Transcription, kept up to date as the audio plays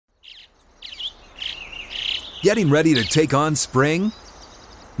Getting ready to take on spring?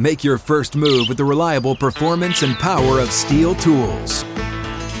 Make your first move with the reliable performance and power of Steel tools.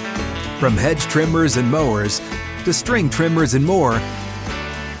 From hedge trimmers and mowers to string trimmers and more,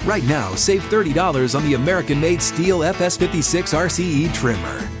 right now save $30 on the American-made Steel FS56 RCE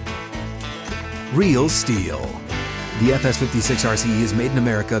trimmer. Real Steel. The FS56 RCE is made in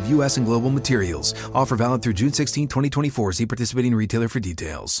America of U.S. and global materials. Offer valid through June 16, 2024. See participating retailer for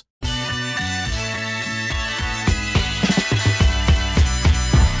details.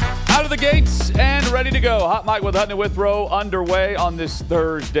 Out of the gates and ready to go. Hot Mic with Hutton and Withrow underway on this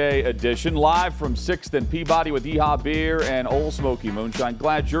Thursday edition. Live from 6th and Peabody with Yeehaw Beer and Old Smoky Moonshine.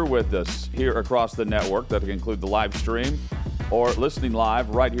 Glad you're with us here across the network. That can include the live stream or listening live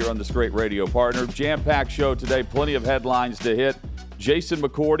right here on this great radio partner. Jam-packed show today. Plenty of headlines to hit. Jason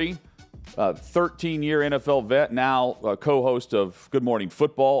McCourty, 13-year NFL vet, now co-host of Good Morning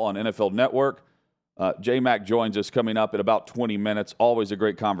Football on NFL Network. J-Mac joins us coming up in about 20 minutes. Always a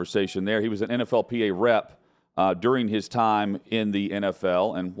great conversation there. He was an NFLPA rep during his time in the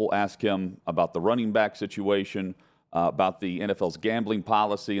NFL, and we'll ask him about the running back situation, about the NFL's gambling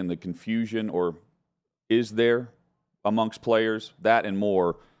policy and the confusion, or is there, amongst players, that and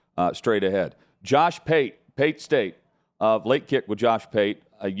more straight ahead. Josh Pate State of Late Kick with Josh Pate.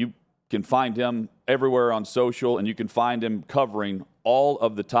 You can find him everywhere on social, and you can find him covering all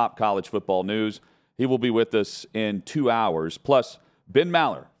of the top college football news. He will be with us in 2 hours. Plus, Ben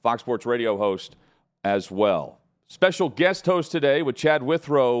Maller, Fox Sports Radio host as well. Special guest host today with Chad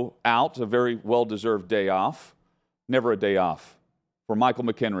Withrow out, a very well-deserved day off. Never a day off for Michael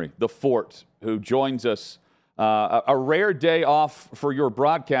McHenry, the Fort, who joins us. A rare day off for your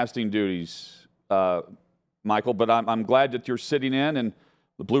broadcasting duties, Michael, but I'm glad that you're sitting in and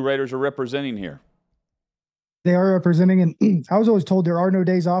the Blue Raiders are representing here. They are representing, and I was always told there are no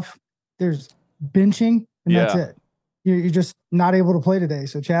days off. There's benching, and that's it. You're just not able to play today.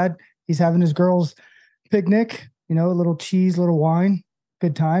 So Chad, he's having his girls' picnic, a little cheese, little wine,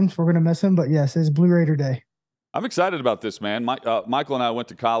 good times. We're going to miss him, but yes, it's Blue Raider Day. I'm excited about this, man. Michael and I went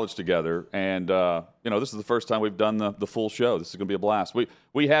to college together, and this is the first time we've done the full show. This is going to be a blast.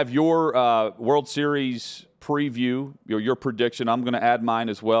 We have your World Series preview, your prediction. I'm going to add mine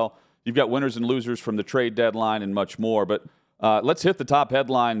as well. You've got winners and losers from the trade deadline and much more. But let's hit the top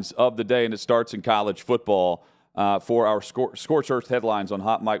headlines of the day, and it starts in college football for our Scorched Earth headlines on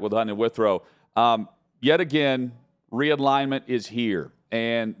Hot Mic with Hutton and Withrow. Yet again, realignment is here,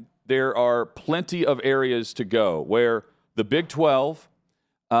 and there are plenty of areas to go where the Big 12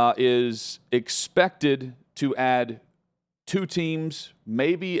 is expected to add 2 teams,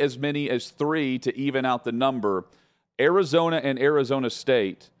 maybe as many as 3 to even out the number. Arizona and Arizona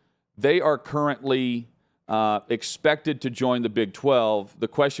State, they are currently expected to join the Big 12. The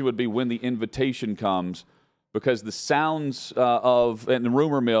question would be when the invitation comes, because the sounds and the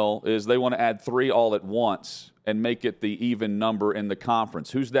rumor mill is they want to add 3 all at once and make it the even number in the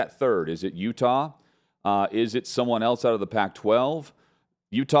conference. Who's that third? Is it Utah? Is it someone else out of the Pac-12?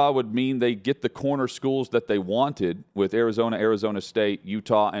 Utah would mean they get the corner schools that they wanted with Arizona, Arizona State,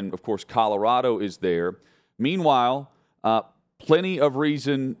 Utah, and, of course, Colorado is there. Meanwhile, plenty of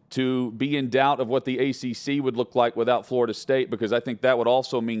reason to be in doubt of what the ACC would look like without Florida State, because I think that would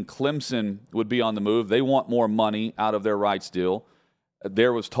also mean Clemson would be on the move. They want more money out of their rights deal.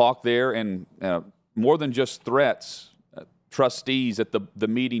 There was talk there, and more than just threats. Trustees at the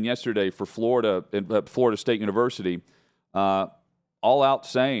meeting yesterday for Florida at Florida State University all out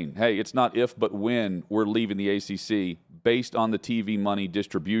saying, hey, it's not if but when we're leaving the ACC based on the TV money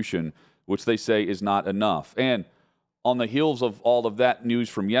distribution, which they say is not enough. And on the heels of all of that news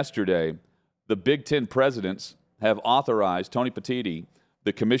from yesterday, the Big Ten presidents have authorized Tony Petitti,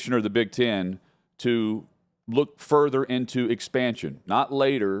 the commissioner of the Big Ten, to look further into expansion, not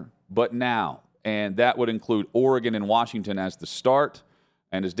later, but now. And that would include Oregon and Washington as the start.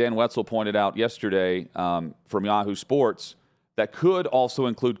 And as Dan Wetzel pointed out yesterday from Yahoo Sports, that could also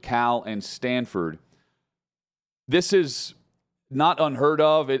include Cal and Stanford. This is not unheard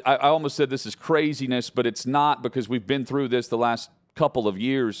of. I almost said this is craziness, but it's not, because we've been through this the last couple of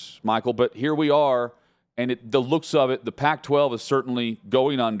years, Michael. But here we are, and the looks of it, the Pac-12 is certainly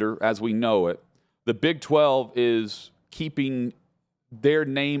going under as we know it. The Big 12 is keeping their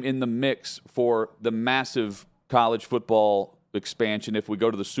name in the mix for the massive college football expansion if we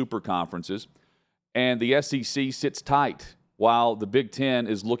go to the super conferences. And the SEC sits tight while the Big Ten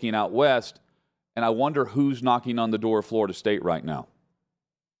is looking out west. And I wonder who's knocking on the door of Florida State right now.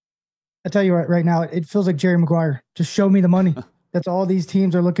 I tell you right now, it feels like Jerry Maguire. Just show me the money. That's all these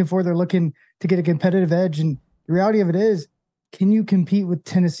teams are looking for. They're looking to get a competitive edge. And the reality of it is, can you compete with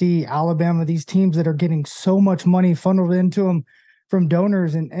Tennessee, Alabama, these teams that are getting so much money funneled into them from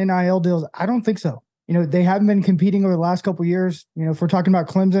donors and NIL deals? I don't think so. They haven't been competing over the last couple of years. If we're talking about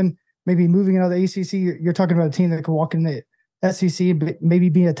Clemson, maybe moving out of the ACC, you're talking about a team that could walk in the SEC and maybe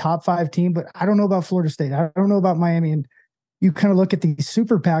be a top 5 team. But I don't know about Florida State. I don't know about Miami. And you kind of look at these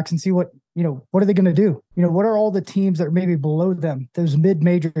super PACs and see what are they going to do? What are all the teams that are maybe below them, those mid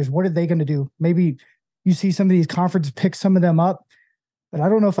majors? What are they going to do? Maybe you see some of these conferences pick some of them up, but I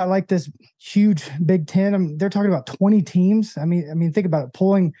don't know if I like this huge Big Ten. They're talking about 20 teams. I mean, think about it,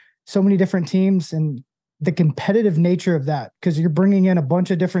 pulling so many different teams and the competitive nature of that, because you're bringing in a bunch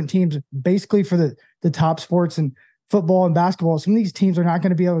of different teams basically for the top sports and football and basketball. Some of these teams are not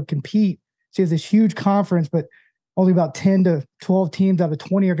going to be able to compete. So you have this huge conference, but only about 10 to 12 teams out of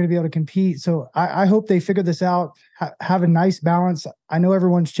 20 are going to be able to compete. So I hope they figure this out, have a nice balance. I know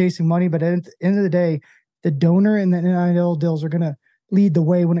everyone's chasing money, but at the end of the day, the donor and the NIL deals are going to lead the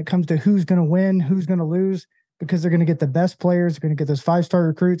way when it comes to who's going to win, who's going to lose, because they're going to get the best players, they're going to get those 5-star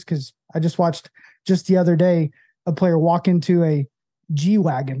recruits. Because I just watched just the other day a player walk into a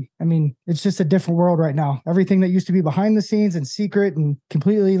G-Wagon. I mean, it's just a different world right now. Everything that used to be behind the scenes and secret and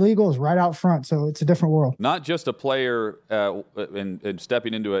completely illegal is right out front. So it's a different world. Not just a player and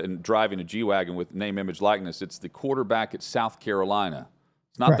stepping into it and driving a G-Wagon with name, image, likeness. It's the quarterback at South Carolina.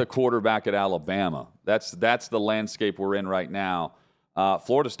 It's not the quarterback at Alabama. That's the landscape we're in right now.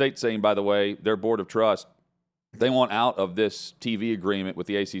 Florida State saying, by the way, their board of trust, they want out of this TV agreement with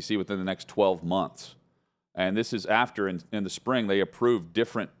the ACC within the next 12 months. And this is after, in the spring, they approved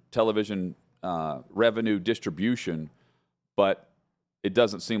different television revenue distribution, but it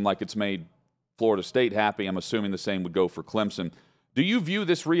doesn't seem like it's made Florida State happy. I'm assuming the same would go for Clemson. Do you view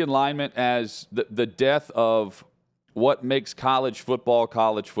this realignment as the death of what makes college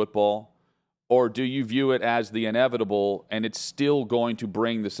football, or do you view it as the inevitable and it's still going to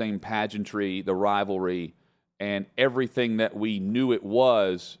bring the same pageantry, the rivalry, and everything that we knew it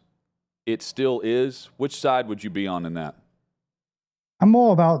was? It still is? Which side would you be on in that? I'm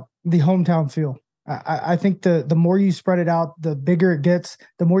all about the hometown feel. I think the more you spread it out, the bigger it gets,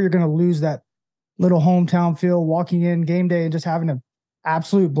 the more you're going to lose that little hometown feel, walking in game day and just having an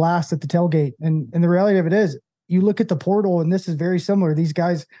absolute blast at the tailgate. And the reality of it is, you look at the portal, and this is very similar. These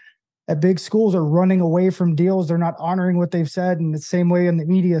guys at big schools are running away from deals. They're not honoring what they've said. And the same way on the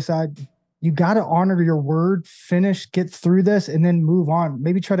media side, you got to honor your word, finish, get through this, and then move on.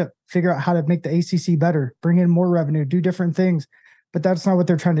 Maybe try to figure out how to make the ACC better, bring in more revenue, do different things. But that's not what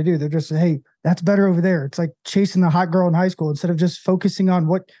they're trying to do. They're just, hey, that's better over there. It's like chasing the hot girl in high school. Instead of just focusing on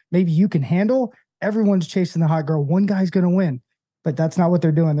what maybe you can handle, everyone's chasing the hot girl. One guy's going to win. But that's not what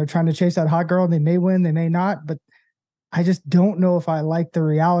they're doing. They're trying to chase that hot girl. They may win, they may not. But I just don't know if I like the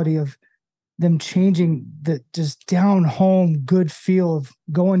reality of them changing the just down home good feel of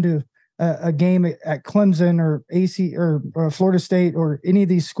going to a game at Clemson or AC or Florida State or any of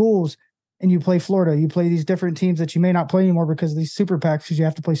these schools, and you play Florida. You play these different teams that you may not play anymore because of these super PACs, because you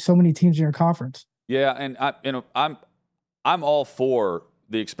have to play so many teams in your conference. Yeah, and I'm all for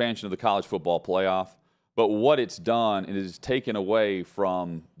the expansion of the college football playoff, but what it's done, it is taken away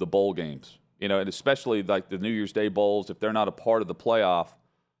from the bowl games. And especially like the New Year's Day bowls, if they're not a part of the playoff,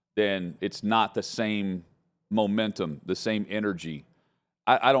 then it's not the same momentum, the same energy.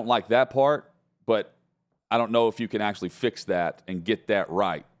 I don't like that part, but I don't know if you can actually fix that and get that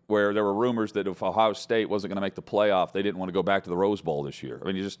right. Where there were rumors that if Ohio State wasn't going to make the playoff, they didn't want to go back to the Rose Bowl this year.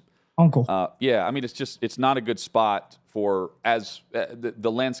 I mean, it's not a good spot for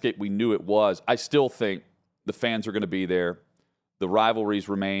the landscape we knew it was. I still think the fans are going to be there. The rivalries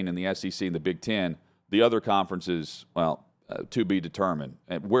remain in the SEC and the Big Ten. The other conferences, to be determined,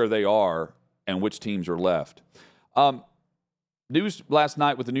 and where they are and which teams are left. News last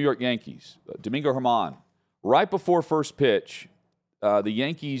night with the New York Yankees. Domingo Germán, right before first pitch, the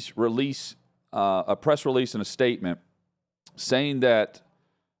Yankees release a press release and a statement saying that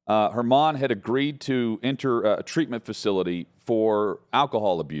Germán had agreed to enter a treatment facility for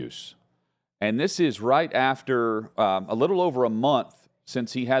alcohol abuse. And this is right after a little over a month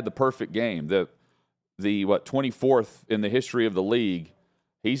since he had the perfect game, the 24th in the history of the league.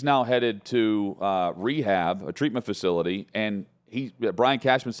 He's now headed to rehab, a treatment facility, and Brian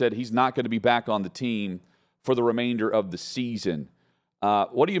Cashman said he's not going to be back on the team for the remainder of the season.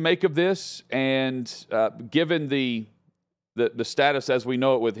 What do you make of this? And given the status as we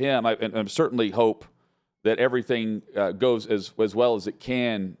know it with him, I certainly hope that everything goes as well as it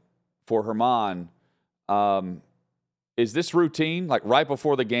can for Germán. Is this routine? Like right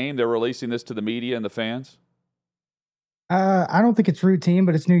before the game, they're releasing this to the media and the fans? I don't think it's routine,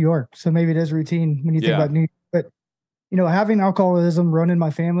 but it's New York, so maybe it is routine when you think about New York. But having alcoholism run in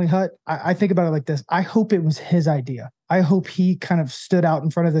my family hut, I think about it like this. I hope it was his idea. I hope he kind of stood out in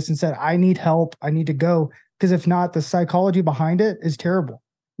front of this and said, I need help. I need to go. Because if not, the psychology behind it is terrible.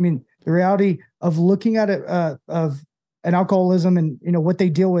 I mean, the reality of looking at it, of an alcoholism and, what they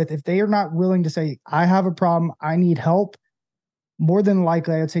deal with, if they are not willing to say, I have a problem, I need help, more than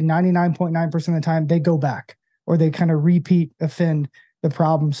likely, I'd say 99.9% of the time, they go back or they kind of offend the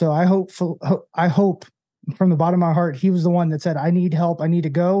problem. So I hope from the bottom of my heart, he was the one that said, I need help, I need to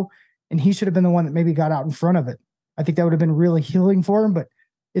go. And he should have been the one that maybe got out in front of it. I think that would have been really healing for him, but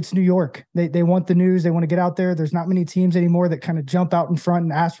it's New York. They want the news. They want to get out there. There's not many teams anymore that kind of jump out in front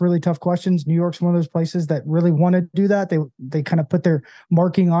and ask really tough questions. New York's one of those places that really want to do that. They kind of put their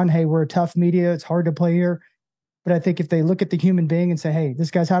marking on, hey, we're a tough media. It's hard to play here. But I think if they look at the human being and say, hey,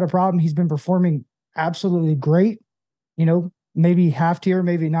 this guy's had a problem. He's been performing absolutely great. Maybe half tier,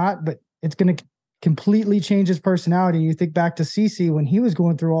 maybe not, but it's going to completely change his personality. You think back to CC when he was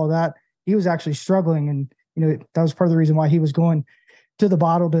going through all that, he was actually struggling. And, that was part of the reason why he was going to the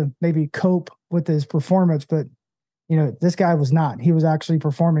bottle to maybe cope with his performance. But, this guy was not. He was actually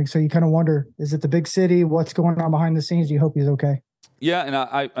performing. So you kind of wonder, is it the big city? What's going on behind the scenes? You hope he's okay. Yeah, and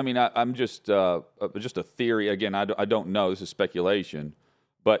I'm just a theory. Again, I don't know. This is speculation.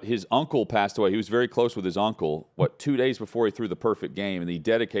 But his uncle passed away. He was very close with his uncle, 2 days before he threw the perfect game, and he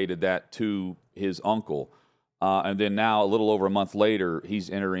dedicated that to his uncle. And then now, a little over a month later,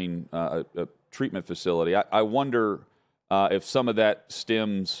 he's entering a treatment facility. I wonder if some of that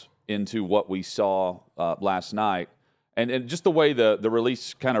stems into what we saw last night. And just the way the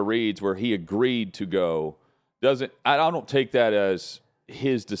release kind of reads, where he agreed to go, I don't take that as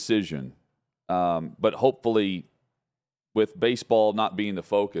his decision. But hopefully, with baseball not being the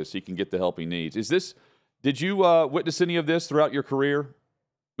focus, he can get the help he needs. Did you witness any of this throughout your career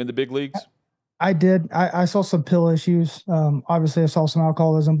in the big leagues? I did. I saw some pill issues. Obviously, I saw some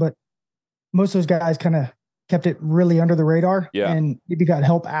alcoholism, but most of those guys kind of kept it really under the radar. Yeah. And maybe got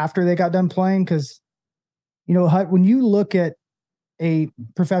help after they got done playing. Because, when you look at a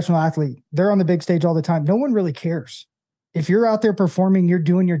professional athlete, they're on the big stage all the time. No one really cares. If you're out there performing, you're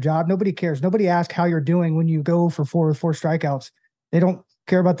doing your job. Nobody cares. Nobody asks how you're doing when you go for 4 strikeouts. They don't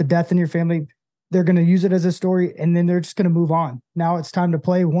care about the death in your family. They're going to use it as a story, and then they're just going to move on. Now it's time to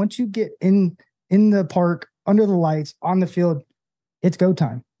play. Once you get in the park, under the lights, on the field, it's go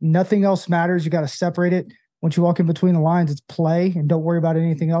time. Nothing else matters. You got to separate it. Once you walk in between the lines, it's play, and don't worry about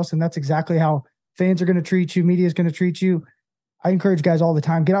anything else. And that's exactly how fans are going to treat you. Media is going to treat you. I encourage guys all the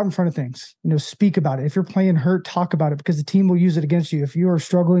time, get out in front of things, speak about it. If you're playing hurt, talk about it, because the team will use it against you. If you are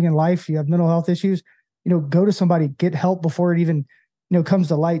struggling in life, you have mental health issues, go to somebody, get help before it even, comes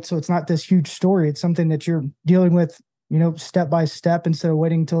to light. So it's not this huge story. It's something that you're dealing with, step by step, instead of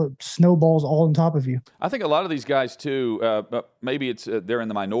waiting until it snowballs all on top of you. I think a lot of these guys too, maybe it's they're in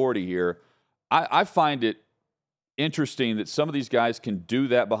the minority here. I find it interesting that some of these guys can do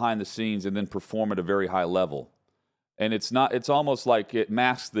that behind the scenes and then perform at a very high level. And it's almost like it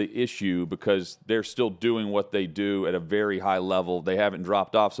masks the issue because they're still doing what they do at a very high level. They haven't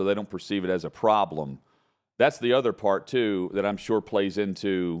dropped off, so they don't perceive it as a problem. That's the other part, too, that I'm sure plays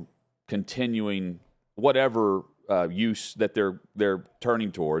into continuing whatever use that they're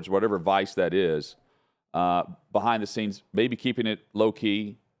turning towards, whatever vice that is, behind the scenes, maybe keeping it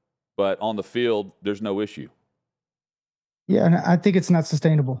low-key, but on the field, there's no issue. Yeah, and I think it's not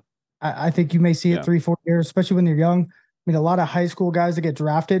sustainable. I think you may see it 3-4 years, especially when they're young. I mean, a lot of high school guys that get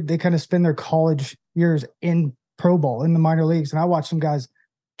drafted, they kind of spend their college years in pro ball, in the minor leagues. And I watch some guys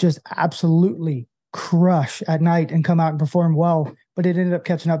just absolutely crush at night and come out and perform well, but it ended up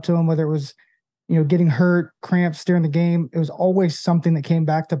catching up to them, whether it was, getting hurt, cramps during the game. It was always something that came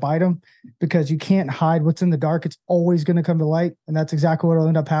back to bite them, because you can't hide what's in the dark. It's always going to come to light. And that's exactly what will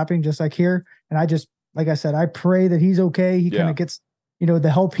end up happening, just like here. And like I said, I pray that he's okay. He kind of gets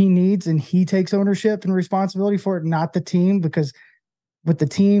the help he needs, and he takes ownership and responsibility for it, not the team, because with the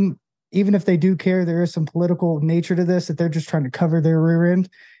team, even if they do care, there is some political nature to this, that they're just trying to cover their rear end.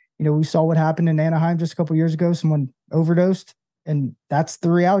 We saw what happened in Anaheim just a couple of years ago. Someone overdosed, and that's the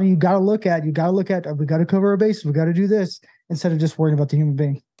reality you got to look at. We got to cover our bases. We got to do this instead of just worrying about the human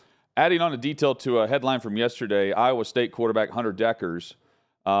being. Adding on a detail to a headline from yesterday, Iowa State quarterback Hunter Deckers,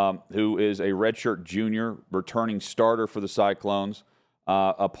 who is a redshirt junior, returning starter for the Cyclones,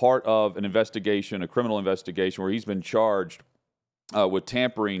 a part of an investigation, a criminal investigation, where he's been charged with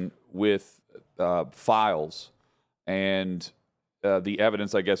tampering with files. And the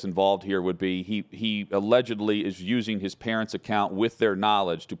evidence, I guess, involved here would be he allegedly is using his parents' account with their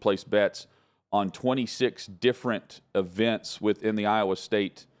knowledge to place bets on 26 different events within the Iowa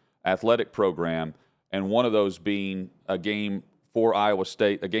State athletic program. and one of those being a game for Iowa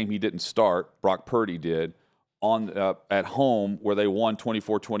State, a game he didn't start, Brock Purdy did, at home where they won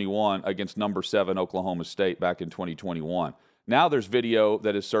 24-21 against number 7 Oklahoma State back in 2021. Now there's video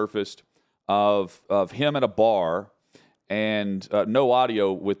that has surfaced of him at a bar, and no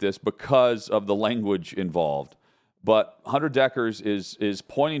audio with this because of the language involved. But Hunter Dekkers is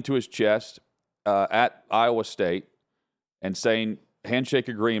pointing to his chest at Iowa State and saying, handshake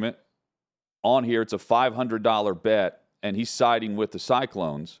agreement. On here, it's a $500 bet, and he's siding with the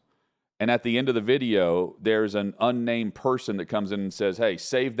Cyclones. And at the end of the video, there's an unnamed person that comes in and says, hey,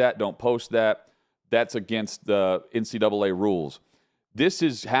 save that, don't post that. That's against the NCAA rules. This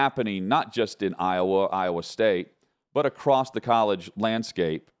is happening not just in Iowa State, but across the college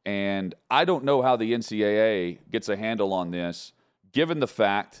landscape. And I don't know how the NCAA gets a handle on this, given the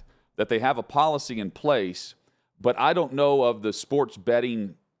fact that they have a policy in place, but I don't know of the sports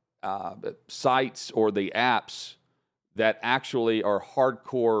betting sites or the apps that actually are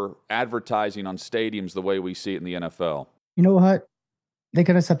hardcore advertising on stadiums the way we see it in the NFL. You know what? They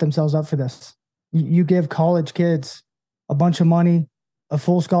could have set themselves up for this. You give college kids a bunch of money, a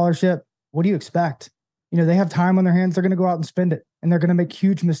full scholarship. What do you expect? They have time on their hands. They're going to go out and spend it, and they're going to make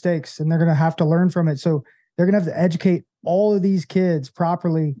huge mistakes, and they're going to have to learn from it. So they're going to have to educate all of these kids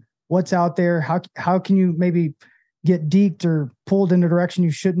properly. What's out there? How can you maybe get deked or pulled in a direction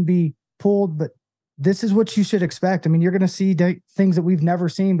you shouldn't be pulled? But this is what you should expect. I mean, you're going to see things that we've never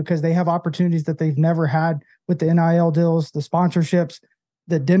seen because they have opportunities that they've never had with the NIL deals, the sponsorships,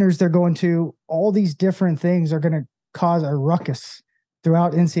 the dinners they're going to. All these different things are going to cause a ruckus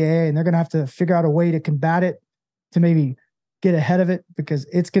throughout NCAA, and they're going to have to figure out a way to combat it, to maybe get ahead of it, because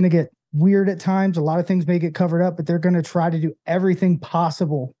it's going to get weird at times. A lot of things may get covered up, but they're going to try to do everything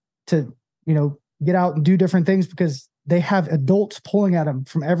possible to, get out and do different things, because they have adults pulling at them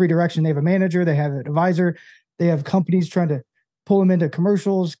from every direction. They have a manager, they have an advisor, they have companies trying to pull them into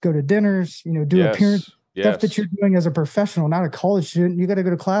commercials, go to dinners, do appearance, stuff that you're doing as a professional, not a college student. You got to go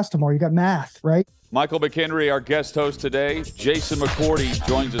to class tomorrow. You got math, right? Michael McHenry, our guest host today. Jason McCourty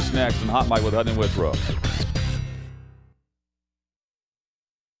joins us next on Hot Mic with Hutton and Withrow.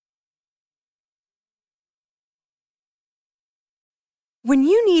 When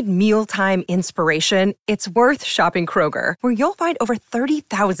you need mealtime inspiration, it's worth shopping Kroger, where you'll find over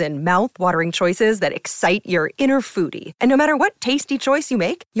 30,000 mouth-watering choices that excite your inner foodie. And no matter what tasty choice you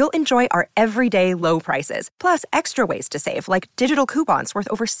make, you'll enjoy our everyday low prices, plus extra ways to save, like digital coupons worth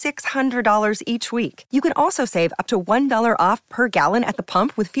over $600 each week. You can also save up to $1 off per gallon at the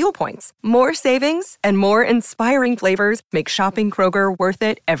pump with fuel points. More savings and more inspiring flavors make shopping Kroger worth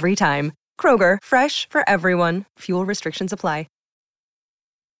it every time. Kroger, fresh for everyone. Fuel restrictions apply.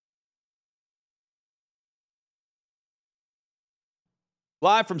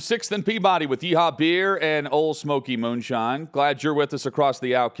 Live from 6th and Peabody with Yeehaw Beer and Old Smoky Moonshine. Glad you're with us across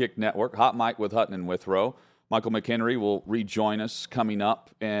the Outkick Network. Hot Mic with Hutton and Withrow. Michael McHenry will rejoin us coming up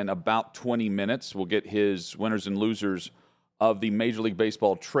in about 20 minutes. We'll get his winners and losers of the Major League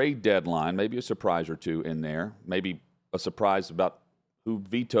Baseball trade deadline. Maybe a surprise or two in there. Maybe a surprise about who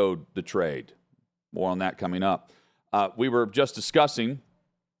vetoed the trade. More on that coming up. We were just discussing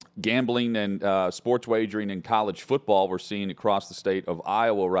gambling and sports wagering in college football we're seeing across the state of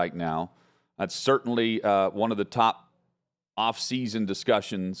Iowa right now. That's certainly one of the top off-season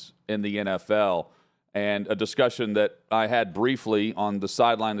discussions in the NFL, and a discussion that I had briefly on the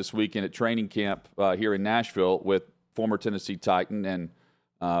sideline this weekend at training camp here in Nashville with former Tennessee Titan and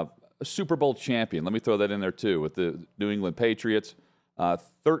a Super Bowl champion. Let me throw that in there too, with the New England Patriots.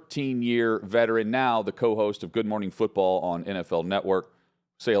 13-year veteran, now the co-host of Good Morning Football on NFL Network.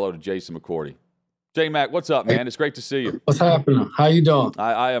 Say hello to Jason McCourty. J-Mac, what's up, man? It's great to see you. What's happening? How you doing?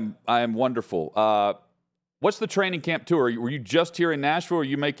 I am wonderful. What's the training camp tour? Were you just here in Nashville, or are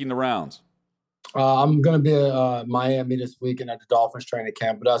you making the rounds? I'm going to be at Miami this weekend at the Dolphins training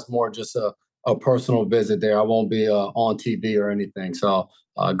camp, but that's more just a personal visit there. I won't be on TV or anything. So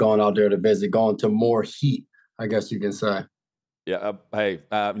going out there to visit, going to more heat, I guess you can say. Yeah.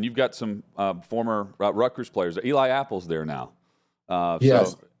 And you've got some former Rutgers players. Eli Apple's there now.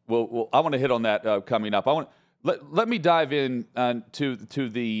 Yes. So I want to hit on that coming up. Let me dive in to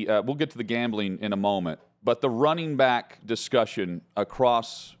the we'll get to the gambling in a moment, but the running back discussion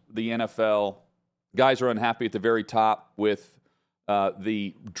across the NFL, guys are unhappy at the very top with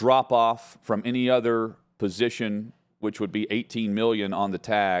the drop off from any other position, which would be $18 million on the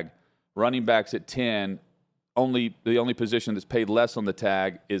tag. Running backs at 10. The only position that's paid less on the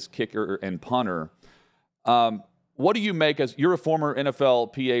tag is kicker and punter. What do you make, as you're a former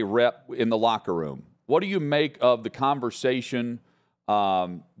NFL PA rep in the locker room, what do you make of the conversation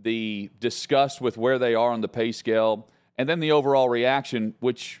the disgust with where they are on the pay scale, and then the overall reaction,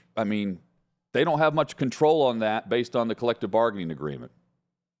 which, I mean, they don't have much control on that based on the collective bargaining agreement.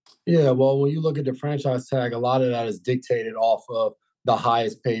 Yeah, well, when you look at the franchise tag, a lot of that is dictated off of the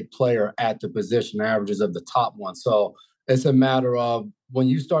highest paid player at the position, averages of the top one. So it's a matter of when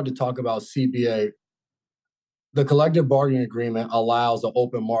you start to talk about CBA, the collective bargaining agreement allows an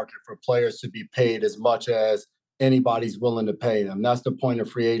open market for players to be paid as much as anybody's willing to pay them. That's the point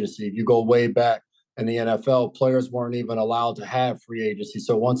of free agency. If you go way back in the NFL, players weren't even allowed to have free agency.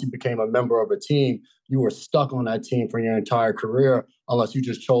 So once you became a member of a team, you were stuck on that team for your entire career unless you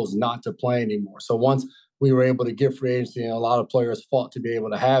just chose not to play anymore. So once we were able to get free agency, and a lot of players fought to be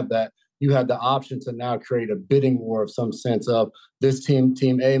able to have that, you had the option to now create a bidding war of some sense of this team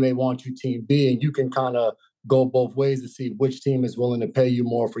A may want you, team B, and you can kind of go both ways to see which team is willing to pay you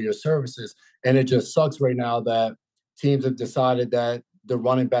more for your services. And it just sucks right now that teams have decided that the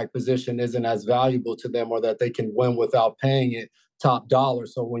running back position isn't as valuable to them, or that they can win without paying it top dollar.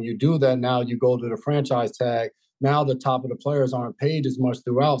 So when you do that, now you go to the franchise tag. Now the top of the players aren't paid as much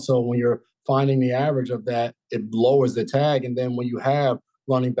throughout. So when you're finding the average of that, it lowers the tag. And then when you have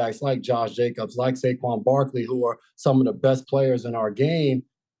running backs like Josh Jacobs, like Saquon Barkley, who are some of the best players in our game,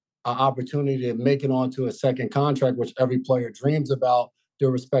 an opportunity to make it onto a second contract, which every player dreams about, their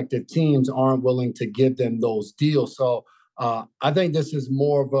respective teams aren't willing to give them those deals. So I think this is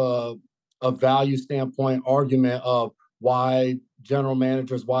more of a value standpoint argument of why general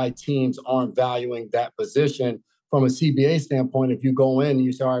managers, why teams aren't valuing that position. From a CBA standpoint, if you go in and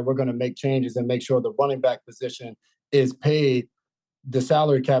you say, all right, we're going to make changes and make sure the running back position is paid, the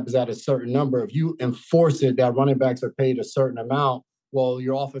salary cap is at a certain number. If you enforce it that running backs are paid a certain amount, well,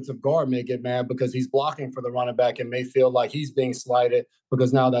 your offensive guard may get mad because he's blocking for the running back and may feel like he's being slighted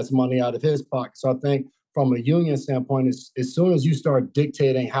because now that's money out of his pocket. So I think from a union standpoint, as soon as you start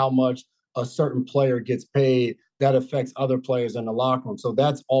dictating how much a certain player gets paid, that affects other players in the locker room. So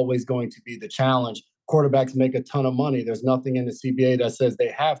that's always going to be the challenge. Quarterbacks make a ton of money. There's nothing in the CBA that says they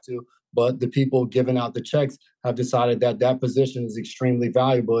have to, but the people giving out the checks have decided that that position is extremely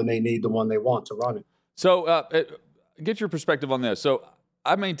valuable and they need the one they want to run it. So get your perspective on this. So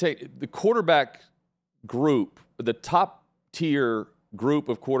I maintain the quarterback group, the top tier group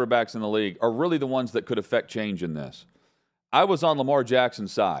of quarterbacks in the league are really the ones that could affect change in this. I was on Lamar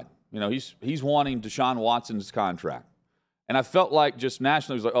Jackson's side. You know, he's wanting Deshaun Watson's contract. And I felt like just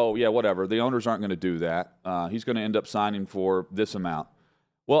nationally, it was like, oh, yeah, whatever. The owners aren't going to do that. He's going to end up signing for this amount.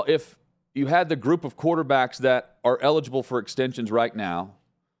 Well, if you had the group of quarterbacks that are eligible for extensions right now,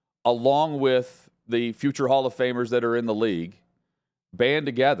 along with the future Hall of Famers that are in the league, band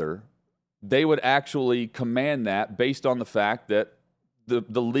together, they would actually command that based on the fact that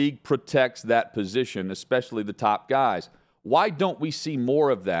the league protects that position, especially the top guys. Why don't we see more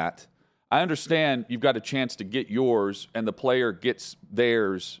of that? I understand you've got a chance to get yours and the player gets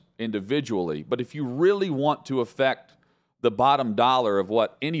theirs individually, but if you really want to affect the bottom dollar of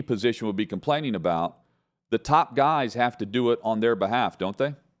what any position would be complaining about, the top guys have to do it on their behalf, don't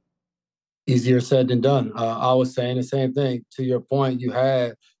they? Easier said than done. I was saying the same thing. To your point, you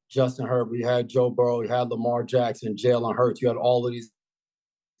had Justin Herbert, you had Joe Burrow, you had Lamar Jackson, Jalen Hurts, you had all of these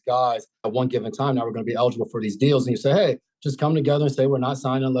guys at one given time now we're going to be eligible for these deals. And you say, hey, just come together and say we're not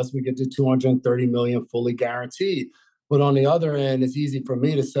signing unless we get to $230 million fully guaranteed. But on the other end, it's easy for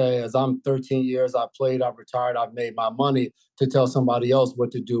me to say, as I'm 13 years, I've played, I've retired, I've made my money, to tell somebody else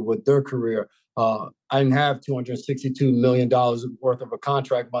what to do with their career. I didn't have $262 million worth of a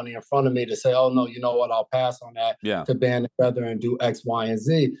contract money in front of me to say, oh, no, you know what, I'll pass on that to band together and do X, Y, and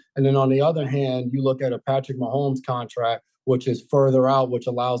Z. And then on the other hand, you look at a Patrick Mahomes contract, which is further out, which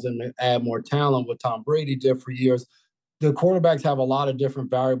allows them to add more talent, what Tom Brady did for years. The quarterbacks have a lot of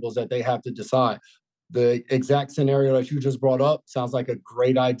different variables that they have to decide. The exact scenario that you just brought up sounds like a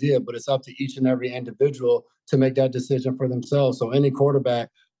great idea, but it's up to each and every individual to make that decision for themselves. So any quarterback,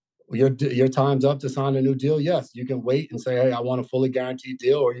 your time's up to sign a new deal. Yes, you can wait and say, hey, I want a fully guaranteed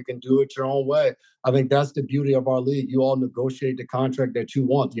deal, or you can do it your own way. I think that's the beauty of our league. You all negotiate the contract that you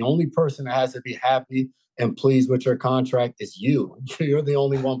want. The only person that has to be happy and pleased with your contract is you. You're the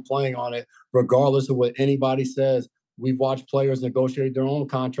only one playing on it, regardless of what anybody says. We've watched players negotiate their own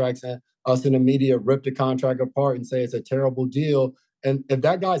contracts, and us in the media rip the contract apart and say it's a terrible deal. And if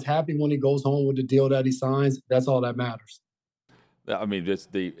that guy's happy when he goes home with the deal that he signs, that's all that matters. I mean,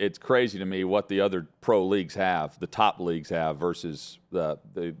 it's crazy to me what the other pro leagues have, the top leagues have, versus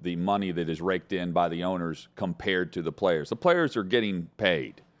the money that is raked in by the owners compared to the players. The players are getting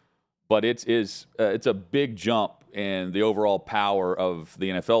paid, but it's a big jump in the overall power of the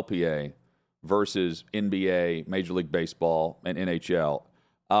NFLPA versus NBA, Major League Baseball, and NHL.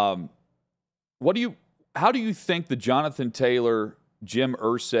 How do you think the Jonathan Taylor, Jim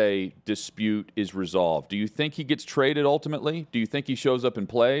Irsay dispute is resolved? Do you think he gets traded ultimately? Do you think he shows up and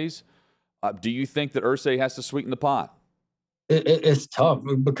plays? Do you think that Irsay has to sweeten the pot? It's tough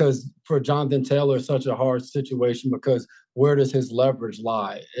because for Jonathan Taylor, it's such a hard situation because where does his leverage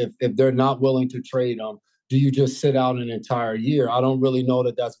lie? If they're not willing to trade him, do you just sit out an entire year? I don't really know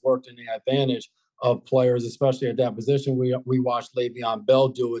that that's worked in the advantage of players, especially at that position. We watched Le'Veon Bell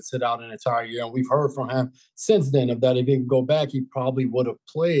do it, sit out an entire year, and we've heard from him since then of that if he can go back, he probably would have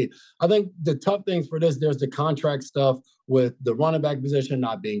played. I think the tough things for this, there's the contract stuff with the running back position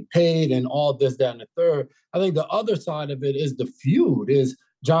not being paid and all this, that, and the third. I think the other side of it is the feud, is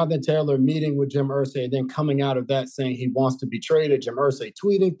Jonathan Taylor meeting with Jim Irsay and then coming out of that saying he wants to be traded, Jim Irsay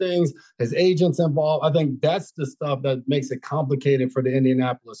tweeting things, his agents involved. I think that's the stuff that makes it complicated for the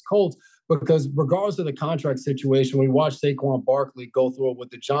Indianapolis Colts, because regardless of the contract situation, we watched Saquon Barkley go through it with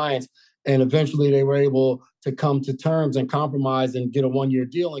the Giants, and eventually they were able to come to terms and compromise and get a one-year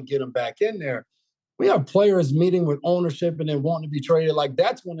deal and get him back in there. We have players meeting with ownership and then wanting to be traded. Like,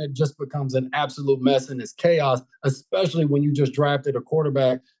 that's when it just becomes an absolute mess and it's chaos, especially when you just drafted a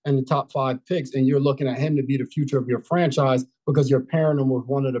quarterback in the top 5 picks and you're looking at him to be the future of your franchise because you're pairing him with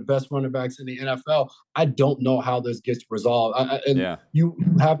one of the best running backs in the NFL. I don't know how this gets resolved. You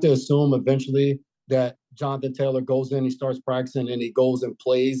have to assume eventually that Jonathan Taylor goes in, he starts practicing, and he goes and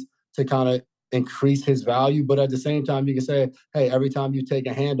plays to kind of increase his value. But at the same time, you can say, hey, every time you take a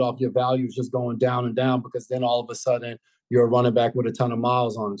handoff, your value is just going down and down, because then all of a sudden you're a running back with a ton of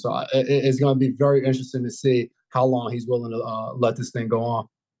miles on him. So it's going to be very interesting to see how long he's willing to let this thing go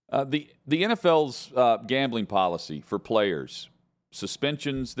on. The NFL's gambling policy for players,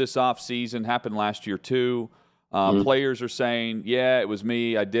 suspensions this offseason happened last year too. Players are saying, yeah, it was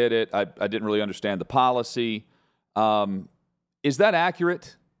me. I did it. I didn't really understand the policy. Is that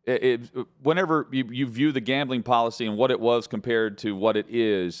accurate? Whenever you view the gambling policy and what it was compared to what it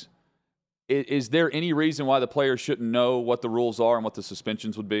is there any reason why the players shouldn't know what the rules are and what the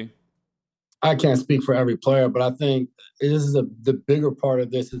suspensions would be? I can't speak for every player, but I think this is the bigger part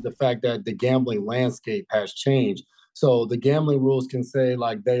of this is the fact that the gambling landscape has changed. So the gambling rules can say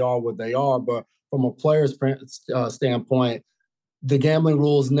like they are what they are, but from a player's standpoint, the gambling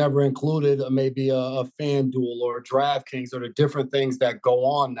rules never included maybe a FanDuel or a DraftKings or the different things that go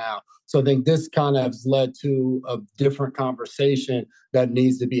on now. So I think this kind of has led to a different conversation that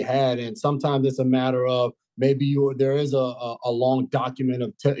needs to be had. And sometimes it's a matter of maybe there is a long document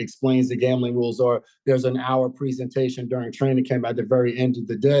of explains the gambling rules, or there's an hour presentation during training camp at the very end of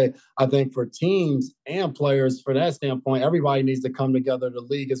the day. I think for teams and players, for that standpoint, everybody needs to come together, the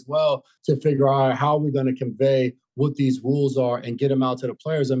league as well, to figure out how we're going to convey what these rules are and get them out to the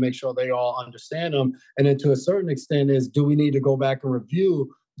players and make sure they all understand them. And then to a certain extent is, do we need to go back and review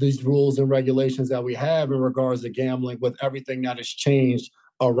these rules and regulations that we have in regards to gambling with everything that has changed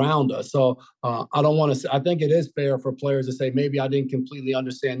around us? So I don't want to say, I think it is fair for players to say, maybe I didn't completely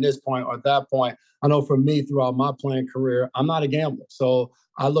understand this point or that point. I know for me, throughout my playing career, I'm not a gambler. So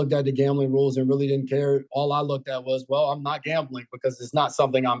I looked at the gambling rules and really didn't care. All I looked at was, well, I'm not gambling because it's not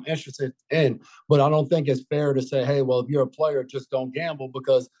something I'm interested in. But I don't think it's fair to say, hey, well, if you're a player, just don't gamble,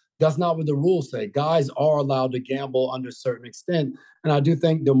 because that's not what the rules say. Guys are allowed to gamble under a certain extent. And I do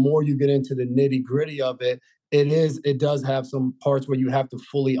think the more you get into the nitty gritty of it, it does have some parts where you have to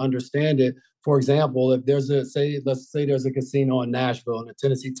fully understand it. For example, if there's let's say there's a casino in Nashville and the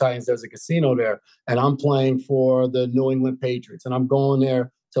Tennessee Titans, there's a casino there, and I'm playing for the New England Patriots, and I'm going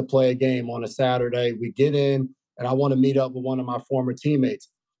there to play a game on a Saturday. We get in, and I want to meet up with one of my former teammates.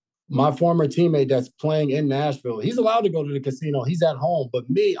 My former teammate that's playing in Nashville, he's allowed to go to the casino. He's at home. But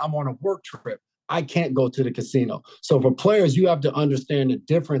me, I'm on a work trip. I can't go to the casino. So for players, you have to understand the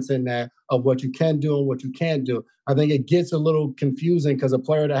difference in that of what you can do and what you can't do. I think it gets a little confusing because a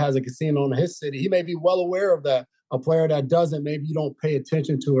player that has a casino in his city, he may be well aware of that. A player that doesn't, maybe you don't pay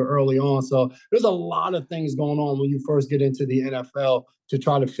attention to it early on. So there's a lot of things going on when you first get into the NFL to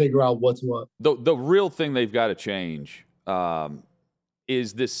try to figure out what's what. The real thing they've got to change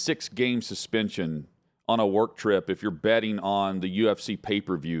is this 6-game suspension on a work trip if you're betting on the UFC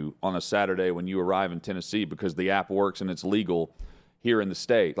pay-per-view on a Saturday when you arrive in Tennessee, because the app works and it's legal here in the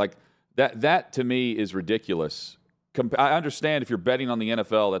state. Like that to me is ridiculous. I understand if you're betting on the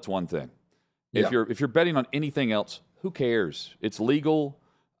NFL, that's one thing. Yeah. If you're betting on anything else, who cares? It's legal.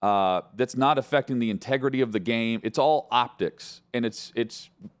 That's not affecting the integrity of the game. It's all optics, and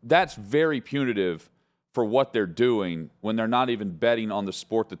that's very punitive for what they're doing when they're not even betting on the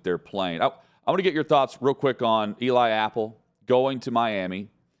sport that they're playing. I want to get your thoughts real quick on Eli Apple going to Miami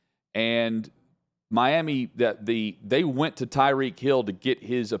and Miami, they went to Tyreek Hill to get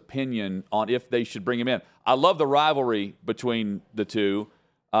his opinion on if they should bring him in. I love the rivalry between the two.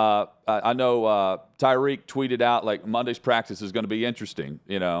 I know Tyreek tweeted out like Monday's practice is going to be interesting,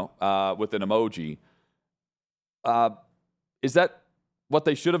 with an emoji. Is that what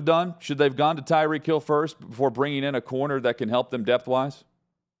they should have done? Should they have gone to Tyreek Hill first before bringing in a corner that can help them depth-wise?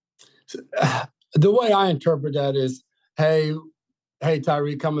 The way I interpret that is, hey,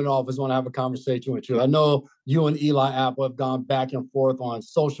 Tyreek, coming off, I just want to have a conversation with you. I know you and Eli Apple have gone back and forth on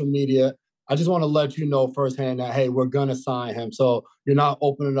social media. I just want to let you know firsthand that, hey, we're going to sign him. So you're not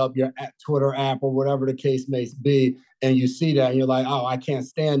opening up your Twitter app or whatever the case may be, and you see that, and you're like, oh, I can't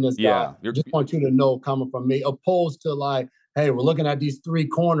stand this guy. I just want you to know coming from me, opposed to like, hey, we're looking at these three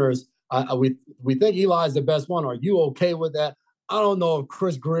corners. We think Eli is the best one. Are you okay with that? I don't know if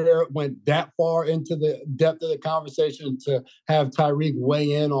Chris Greer went that far into the depth of the conversation to have Tyreek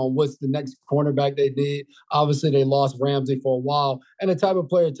weigh in on what's the next cornerback they need. Obviously, they lost Ramsey for a while. And the type of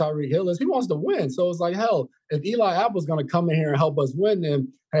player Tyreek Hill is, he wants to win. So it's like, hell, if Eli Apple's going to come in here and help us win, then,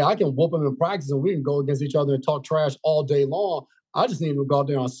 hey, I can whoop him in practice and we can go against each other and talk trash all day long. I just need to go out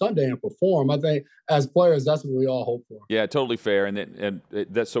there on Sunday and perform. I think as players, that's what we all hope for. Yeah, totally fair. And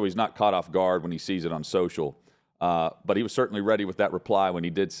that's so he's not caught off guard when he sees it on social. But he was certainly ready with that reply when he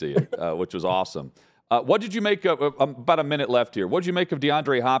did see it, which was awesome. What did you make of, about a minute left here, what did you make of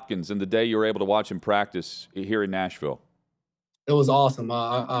DeAndre Hopkins and the day you were able to watch him practice here in Nashville? It was awesome.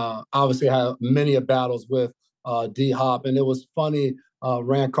 I obviously had many battles with D-Hop, and it was funny.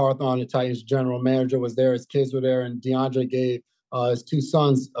 Rand Carthon, the Titans general manager, was there. His kids were there, and DeAndre gave his two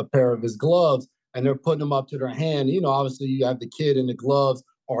sons a pair of his gloves, and they're putting them up to their hand. Obviously you have the kid, and the gloves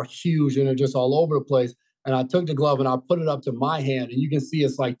are huge, and they're just all over the place. And I took the glove and I put it up to my hand, and you can see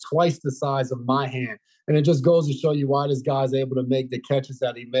it's like twice the size of my hand. And it just goes to show you why this guy's able to make the catches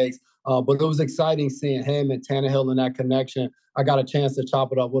that he makes. But it was exciting seeing him and Tannehill in that connection. I got a chance to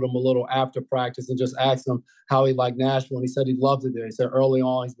chop it up with him a little after practice and just ask him how he liked Nashville. And he said he loved it there. He said early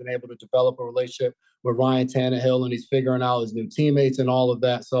on he's been able to develop a relationship with Ryan Tannehill, and he's figuring out his new teammates and all of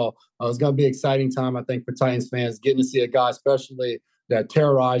that. So it's going to be an exciting time, I think, for Titans fans, getting to see a guy, especially that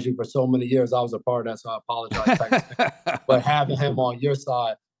terrorized you for so many years. I was a part of that, so I apologize. But having him on your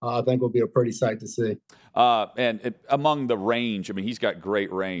side, I think will be a pretty sight to see. And among the range, I mean, he's got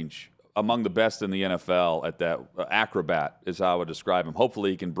great range. Among the best in the NFL at that. Acrobat is how I would describe him.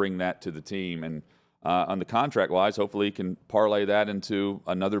 Hopefully he can bring that to the team. And on the contract-wise, hopefully he can parlay that into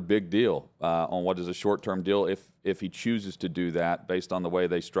another big deal on what is a short-term deal if he chooses to do that based on the way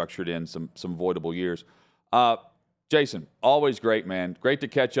they structured in some voidable years. Jason, always great, man. Great to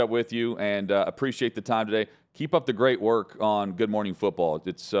catch up with you, and appreciate the time today. Keep up the great work on Good Morning Football.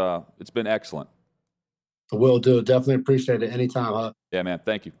 It's been excellent. Will do. Definitely appreciate it anytime, huh? Yeah, man.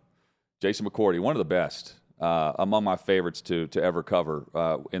 Thank you. Jason McCourty, one of the best, among my favorites to ever cover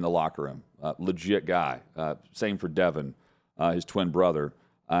in the locker room. Legit guy. Same for Devin, his twin brother.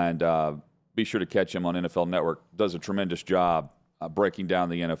 And be sure to catch him on NFL Network. Does a tremendous job breaking down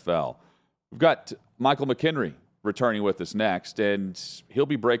the NFL. We've got Michael McHenry returning with us next, and he'll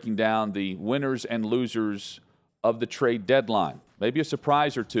be breaking down the winners and losers of the trade deadline. Maybe a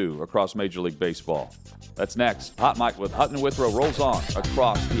surprise or two across Major League Baseball. That's next. Hot Mic with Hutton and Withrow rolls on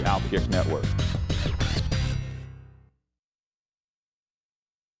across the Outkick Network.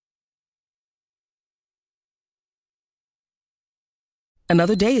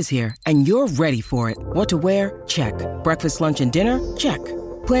 Another day is here, and you're ready for it. What to wear? Check. Breakfast, lunch, and dinner? Check.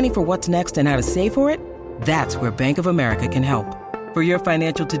 Planning for what's next and how to save for it? That's where Bank of America can help. For your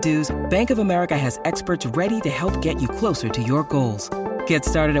financial to-dos, Bank of America has experts ready to help get you closer to your goals. Get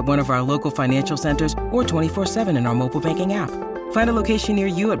started at one of our local financial centers or 24/7 in our mobile banking app. Find a location near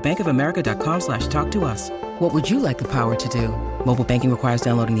you at bankofamerica.com/talktous. What would you like the power to do? Mobile banking requires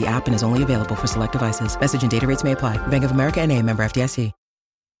downloading the app and is only available for select devices. Message and data rates may apply. Bank of America N.A., member FDIC.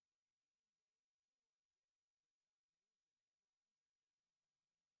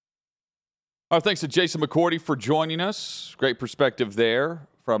 All right, thanks to Jason McCourty for joining us. Great perspective there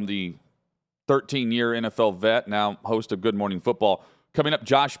from the 13-year NFL vet, now host of Good Morning Football. Coming up,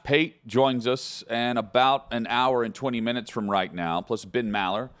 Josh Pate joins us in about an hour and 20 minutes from right now, plus Ben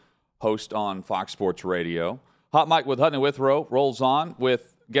Maller, host on Fox Sports Radio. Hot Mic with Hutton and Withrow rolls on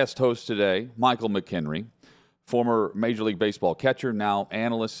with guest host today, Michael McHenry, former Major League Baseball catcher, now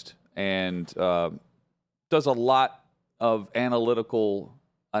analyst, and does a lot of analytical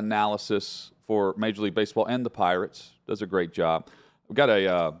analysis for Major League Baseball and the Pirates. Does a great job. We've got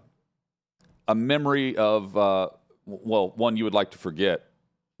a memory of, one you would like to forget,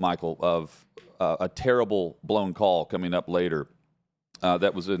 Michael, of a terrible blown call coming up later.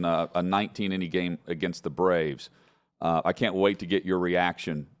 That was in a 19-inning game against the Braves. I can't wait to get your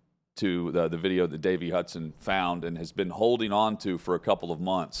reaction to the video that Davey Hudson found and has been holding on to for a couple of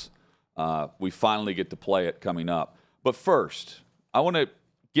months. We finally get to play it coming up. But first, I want to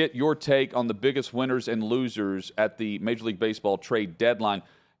get your take on the biggest winners and losers at the Major League Baseball trade deadline.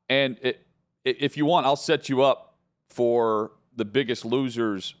 And if you want, I'll set you up for the biggest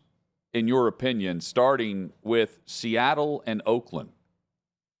losers in your opinion, starting with Seattle and Oakland.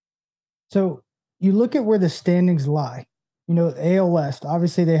 So you look at where the standings lie. You know, AL West,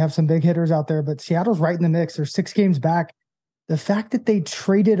 obviously they have some big hitters out there, but Seattle's right in the mix. They're 6 games back. The fact that they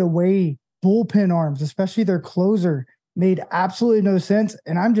traded away bullpen arms, especially their closer, made absolutely no sense.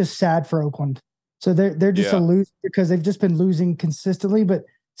 And I'm just sad for Oakland. So they're just a loser because they've just been losing consistently. But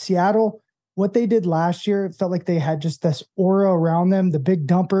Seattle, what they did last year, it felt like they had just this aura around them. The big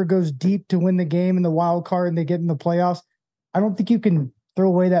dumper goes deep to win the game in the wild card and they get in the playoffs. I don't think you can throw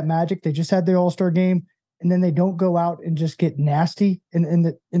away that magic. They just had the All-Star game, and then they don't go out and just get nasty in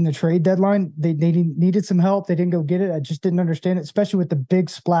the trade deadline. They needed some help. They didn't go get it. I just didn't understand it, especially with the big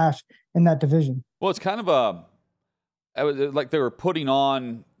splash in that division. Well, it's kind of like they were putting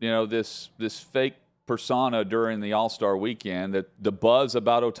on, this fake persona during the All-Star weekend, that the buzz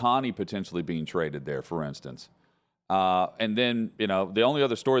about Ohtani potentially being traded there, for instance. And then, the only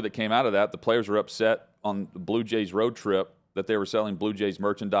other story that came out of that, the players were upset on the Blue Jays road trip that they were selling Blue Jays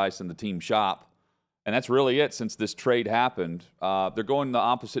merchandise in the team shop. And that's really it since this trade happened. They're going in the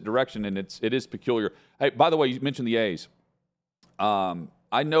opposite direction, and it is peculiar. Hey, by the way, you mentioned the A's.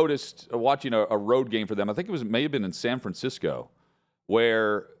 I noticed watching a road game for them, I think it may have been in San Francisco,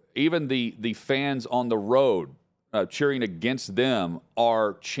 where even the fans on the road cheering against them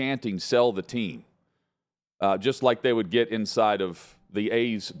are chanting, "Sell the team," just like they would get inside of the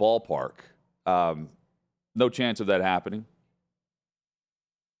A's ballpark. No chance of that happening.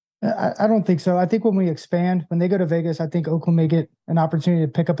 I don't think so. I think when they go to Vegas, I think Oakland may get an opportunity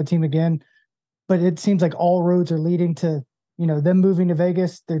to pick up a team again. But it seems like all roads are leading to, them moving to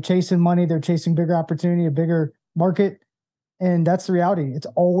Vegas. They're chasing money. They're chasing bigger opportunity, a bigger market. And that's the reality. It's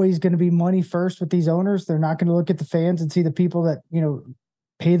always going to be money first with these owners. They're not going to look at the fans and see the people that,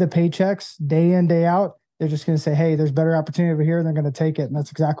 pay the paychecks day in, day out. They're just going to say, hey, there's better opportunity over here. And they're going to take it. And that's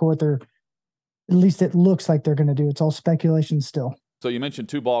exactly what at least it looks like they're going to do. It's all speculation still. So you mentioned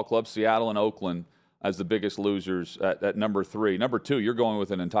 2 ball clubs, Seattle and Oakland, as the biggest losers at number 3. Number 2, you're going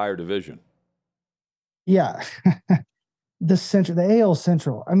with an entire division. Yeah. The AL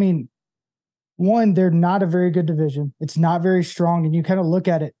Central. I mean, one, they're not a very good division. It's not very strong. And you kind of look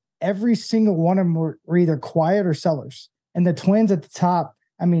at it, every single one of them were either quiet or sellers. And the Twins at the top,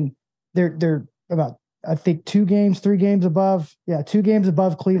 I mean, they're about, I think 3 games above. Yeah, 2 games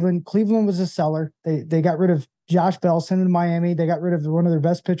above Cleveland. Cleveland was a seller. They got rid of Josh Bell, sent him to Miami. They got rid of one of their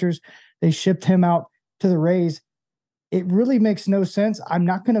best pitchers. They shipped him out to the Rays. It really makes no sense. I'm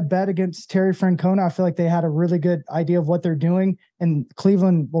not going to bet against Terry Francona. I feel like they had a really good idea of what they're doing, and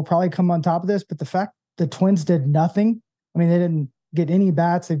Cleveland will probably come on top of this. But the fact the Twins did nothing, I mean, they didn't get any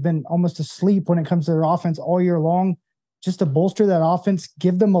bats. They've been almost asleep when it comes to their offense all year long. Just to bolster that offense,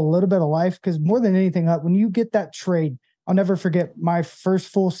 give them a little bit of life, because more than anything, when you get that trade, I'll never forget my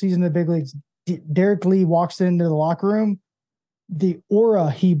first full season in the big leagues. Derek Lee walks into the locker room, the aura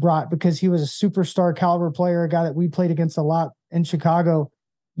he brought, because he was a superstar caliber player, a guy that we played against a lot in Chicago.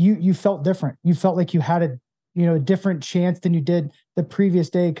 You felt different. You felt like you had a different chance than you did the previous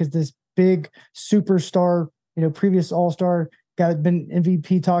day, because this big superstar, previous all-star guy that been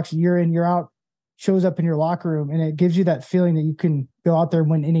MVP talks year in, year out, shows up in your locker room, and it gives you that feeling that you can go out there and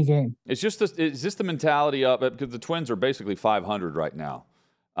win any game. It's just is this the mentality of it? Because the Twins are basically 500 right now.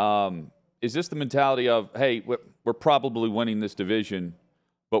 Is this the mentality of, hey, we're probably winning this division,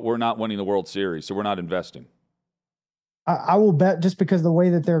 but we're not winning the World Series, so we're not investing? I will bet, just because of the way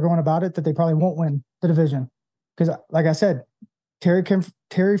that they're going about it, that they probably won't win the division. Because, like I said, Terry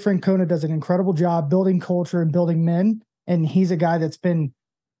Francona does an incredible job building culture and building men, and he's a guy that's been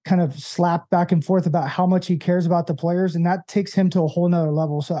kind of slapped back and forth about how much he cares about the players, and that takes him to a whole nother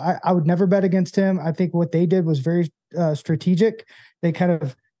level. So I would never bet against him. I think what they did was very strategic. They kind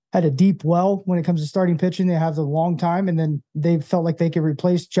of had a deep well when it comes to starting pitching. They have a long time, and then they felt like they could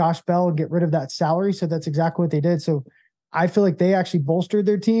replace Josh Bell and get rid of that salary. So that's exactly what they did. So I feel like they actually bolstered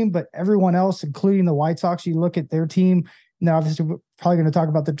their team, but everyone else, including the White Sox, you look at their team. Now, obviously, we're probably going to talk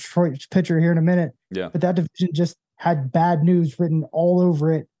about the Detroit pitcher here in a minute. Yeah. But that division just had bad news written all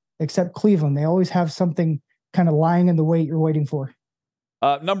over it, except Cleveland. They always have something kind of lying in the wait you're waiting for.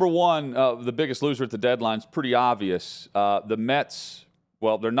 Number 1, the biggest loser at the deadline is pretty obvious. The Mets,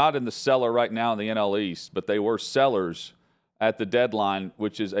 well, they're not in the cellar right now in the NL East, but they were sellers at the deadline,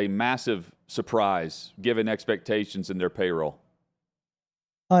 which is a massive surprise given expectations in their payroll.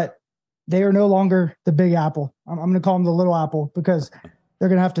 But they are no longer the big apple. I'm going to call them the little apple because they're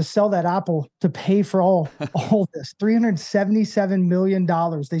going to have to sell that apple to pay for all this. $377 million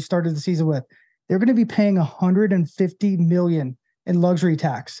they started the season with. They're going to be paying $150 million in luxury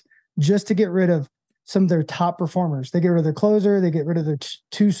tax just to get rid of some of their top performers. They get rid of their closer. They get rid of their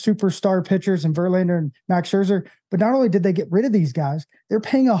two superstar pitchers in Verlander and Max Scherzer. But not only did they get rid of these guys, they're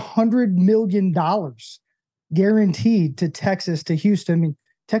paying $100 million guaranteed to Texas, to Houston. I mean,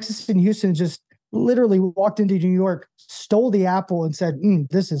 Texas and Houston just literally walked into New York, stole the apple and said,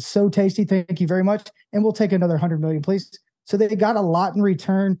 this is so tasty. Thank you very much. And we'll take another $100 million, please. So they got a lot in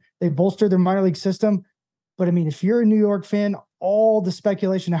return. They bolstered their minor league system. But I mean, if you're a New York fan, all the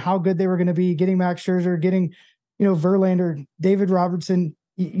speculation of how good they were going to be, getting Max Scherzer, getting, Verlander, David Robertson,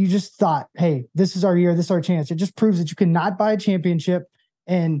 you just thought, hey, this is our year. This is our chance. It just proves that you cannot buy a championship.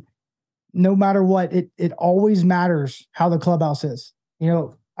 And no matter what, it always matters how the clubhouse is.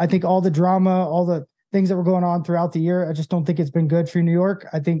 I think all the drama, all the things that were going on throughout the year, I just don't think it's been good for New York.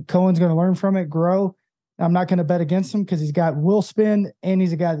 I think Cohen's going to learn from it, grow. I'm not going to bet against him because he's got will spin and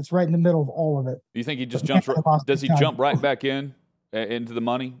he's a guy that's right in the middle of all of it. Do you think he just jumps? Does he jump right back into the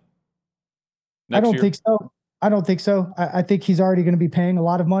money? I don't think so. I think he's already going to be paying a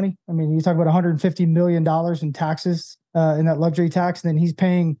lot of money. I mean, you talk about $150 million in taxes in that luxury tax, and then he's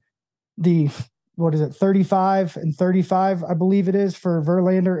paying the 35 and 35, I believe it is, for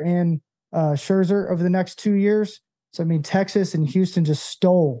Verlander and Scherzer over the next 2 years. So I mean, Texas and Houston just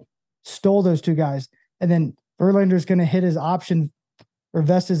stole those two guys. And then Verlander's going to hit his option or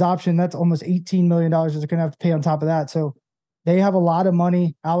vest his option. That's almost $18 million that they're going to have to pay on top of that. So they have a lot of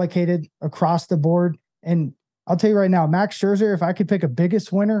money allocated across the board. And I'll tell you right now, Max Scherzer, if I could pick a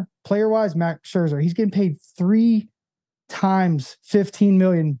biggest winner player-wise, Max Scherzer, he's getting paid 3 times $15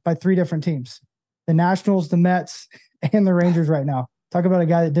 million by 3 different teams. The Nationals, the Mets, and the Rangers right now. Talk about a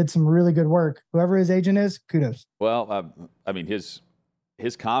guy that did some really good work. Whoever his agent is, kudos. Well, I mean, his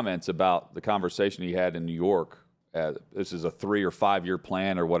comments about the conversation he had in New York, this is a 3 or 5 year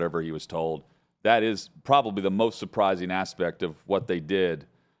plan or whatever he was told. That is probably the most surprising aspect of what they did.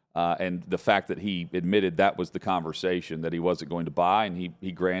 And the fact that he admitted that was the conversation, that he wasn't going to buy, and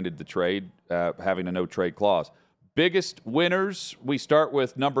he granted the trade, having a no trade clause. Biggest winners, we start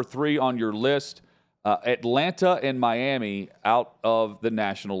with number 3 on your list, Atlanta and Miami out of the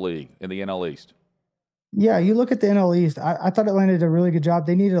National League in the NL East. Yeah, you look at the NL East. I thought Atlanta did a really good job.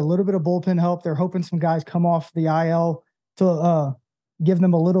 They needed a little bit of bullpen help. They're hoping some guys come off the IL to give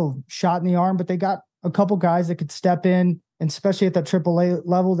them a little shot in the arm, but they got a couple guys that could step in, and especially at that AAA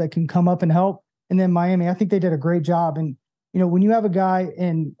level that can come up and help. And then Miami, I think they did a great job. And, when you have a guy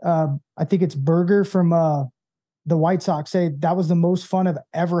in, I think it's Berger from the White Sox say that was the most fun I've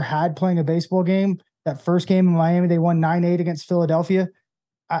ever had playing a baseball game. That first game in Miami, they won 9-8 against Philadelphia.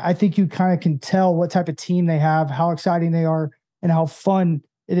 I think you kind of can tell what type of team they have, how exciting they are, and how fun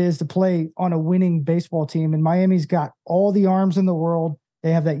it is to play on a winning baseball team. And Miami's got all the arms in the world.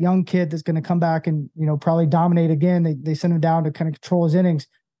 They have that young kid that's going to come back and, probably dominate again. They send him down to kind of control his innings.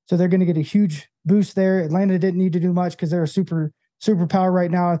 So they're going to get a huge boost there. Atlanta didn't need to do much because they're a superpower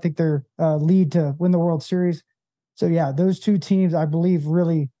right now. I think they're lead to win the World Series. So yeah, those two teams, I believe,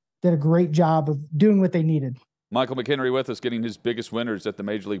 really did a great job of doing what they needed. Michael McHenry with us, getting his biggest winners at the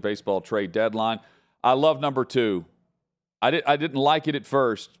Major League Baseball trade deadline. I love number 2. I didn't like it at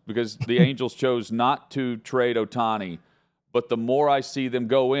first because the Angels chose not to trade Ohtani. But the more I see them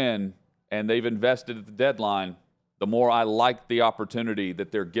go in and they've invested at the deadline, the more I like the opportunity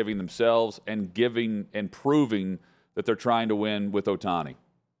that they're giving themselves and giving and proving that they're trying to win with Ohtani.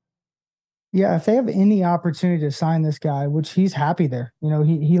 Yeah, if they have any opportunity to sign this guy, which he's happy there.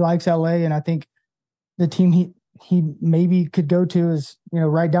 He likes LA, and I think the team he maybe could go to is,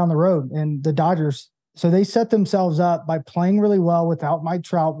 right down the road, and the Dodgers. So they set themselves up by playing really well without Mike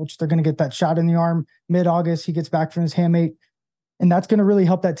Trout, which they're going to get that shot in the arm mid-August. He gets back from his hamate, and that's going to really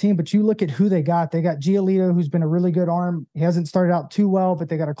help that team. But you look at who they got. They got Giolito, who's been a really good arm. He hasn't started out too well, but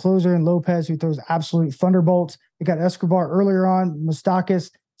they got a closer in Lopez who throws absolute thunderbolts. They got Escobar earlier on,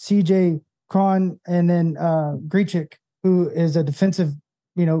 Moustakas, CJ Cron, and then Grichuk, who is a defensive,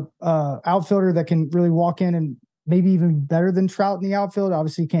 outfielder that can really walk in and maybe even better than Trout in the outfield.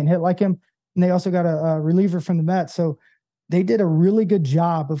 Obviously, can't hit like him. And they also got a reliever from the Mets. So they did a really good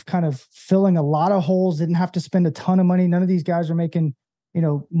job of kind of filling a lot of holes. Didn't have to spend a ton of money. None of these guys are making,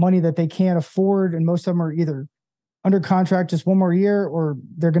 money that they can't afford. And most of them are either under contract just one more year, or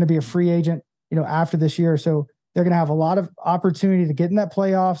they're going to be a free agent, after this year. So they're going to have a lot of opportunity to get in that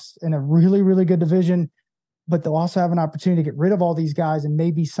playoffs in a really, really good division. but they'll also have an opportunity to get rid of all these guys and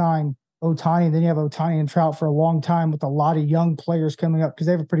maybe sign Ohtani. Then you have Ohtani and Trout for a long time with a lot of young players coming up because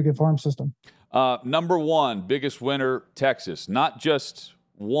they have a pretty good farm system. Number one, biggest winner, Texas. Not just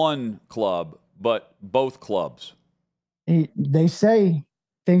one club, but both clubs. They say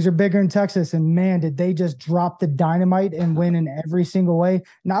things are bigger in Texas, and man, did they just drop the dynamite and win in every single way.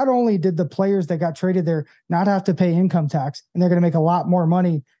 Not only did the players that got traded there not have to pay income tax, and they're going to make a lot more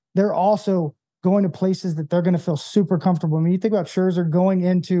money, they're also going to places that they're going to feel super comfortable. I mean, you think about Scherzer going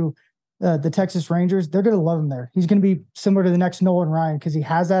into the Texas Rangers, they're going to love him there. He's going to be similar to the next Nolan Ryan because he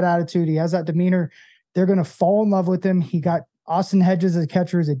has that attitude. He has that demeanor. They're going to fall in love with him. He got Austin Hedges as a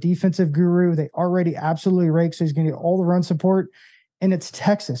catcher, as a defensive guru. They already absolutely rake, so he's going to get all the run support. And it's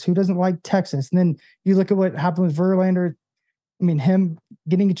Texas. Who doesn't like Texas? And then you look at what happened with Verlander. I mean, him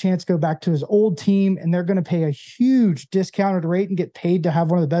getting a chance to go back to his old team, and they're going to pay a huge discounted rate and get paid to have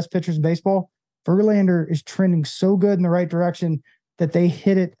one of the best pitchers in baseball. Verlander is trending so good in the right direction that they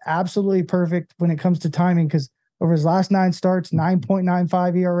hit it absolutely perfect when it comes to timing, because over his last 9 starts,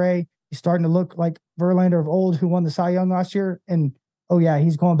 9.95 ERA, he's starting to look like Verlander of old, who won the Cy Young last year. And, oh, yeah,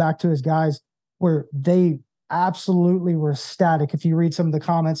 he's going back to his guys where they absolutely were ecstatic. If you read some of the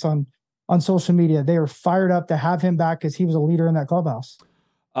comments on social media, they were fired up to have him back because he was a leader in that clubhouse.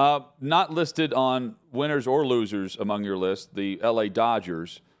 Not listed on winners or losers among your list, the LA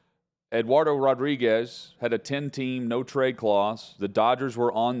Dodgers. Eduardo Rodriguez had a 10-team no-trade clause. The Dodgers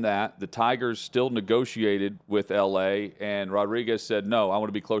were on that. The Tigers still negotiated with L.A., and Rodriguez said, no, I want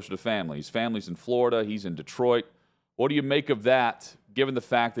to be closer to family. His family's in Florida. He's in Detroit. What do you make of that, given the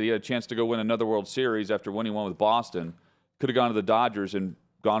fact that he had a chance to go win another World Series after winning one with Boston? Could have gone to the Dodgers and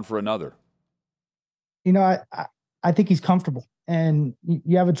gone for another. You know, I think he's comfortable, and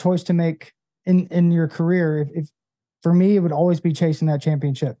you have a choice to make in your career. If for me, it would always be chasing that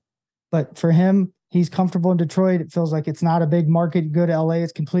championship. But for him, he's comfortable in Detroit. It feels like it's not a big market. You go to LA,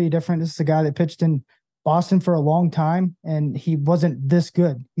 it's completely different. This is a guy that pitched in Boston for a long time, and he wasn't this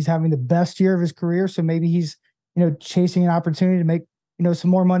good. He's having the best year of his career. So maybe he's, chasing an opportunity to make, some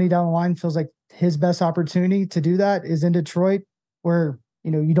more money down the line. Feels like his best opportunity to do that is in Detroit, where,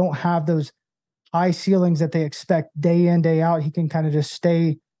 you don't have those high ceilings that they expect day in, day out. He can kind of just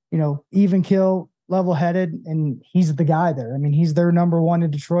stay, even kill, level-headed, and he's the guy there. I mean, he's their number one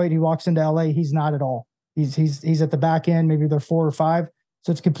in Detroit. He walks into LA, he's not at all. He's at the back end, maybe they're 4 or 5.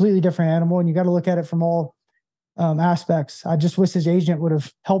 So it's a completely different animal, and you got to look at it from all aspects. I just wish his agent would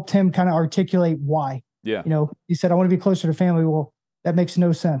have helped him kind of articulate why. Yeah. He said, I want to be closer to family. Well, that makes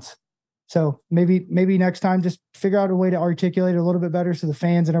no sense. So maybe next time, just figure out a way to articulate it a little bit better so the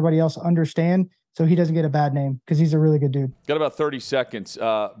fans and everybody else understand, so he doesn't get a bad name, because he's a really good dude. Got about 30 seconds.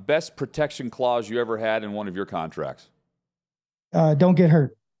 Best protection clause you ever had in one of your contracts? Don't get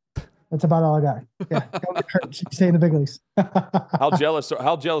hurt. That's about all I got. Yeah, don't get hurt. Stay in the big leagues. How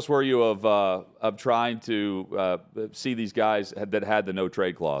jealous were you of trying to see these guys that had the no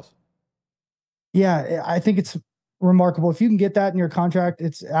trade clause? Yeah, I think it's remarkable. If you can get that in your contract,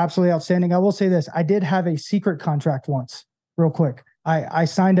 it's absolutely outstanding. I will say this. I did have a secret contract once, real quick. I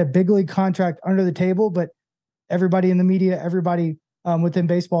signed a big league contract under the table, but everybody in the media, everybody within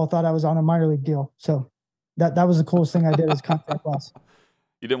baseball thought I was on a minor league deal. So that was the coolest thing I did as contract clause.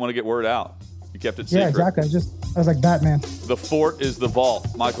 You didn't want to get word out. You kept it secret. Yeah, exactly. I was like Batman. The fort is the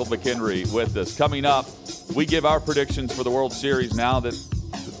vault. Michael McHenry with us. Coming up, we give our predictions for the World Series now that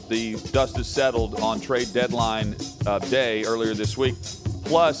the dust is settled on trade deadline day earlier this week.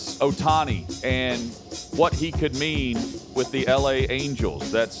 Plus Ohtani and what he could mean with the LA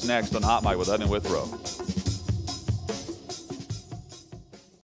Angels. That's next on Hot Mic with Hutton and Withrow.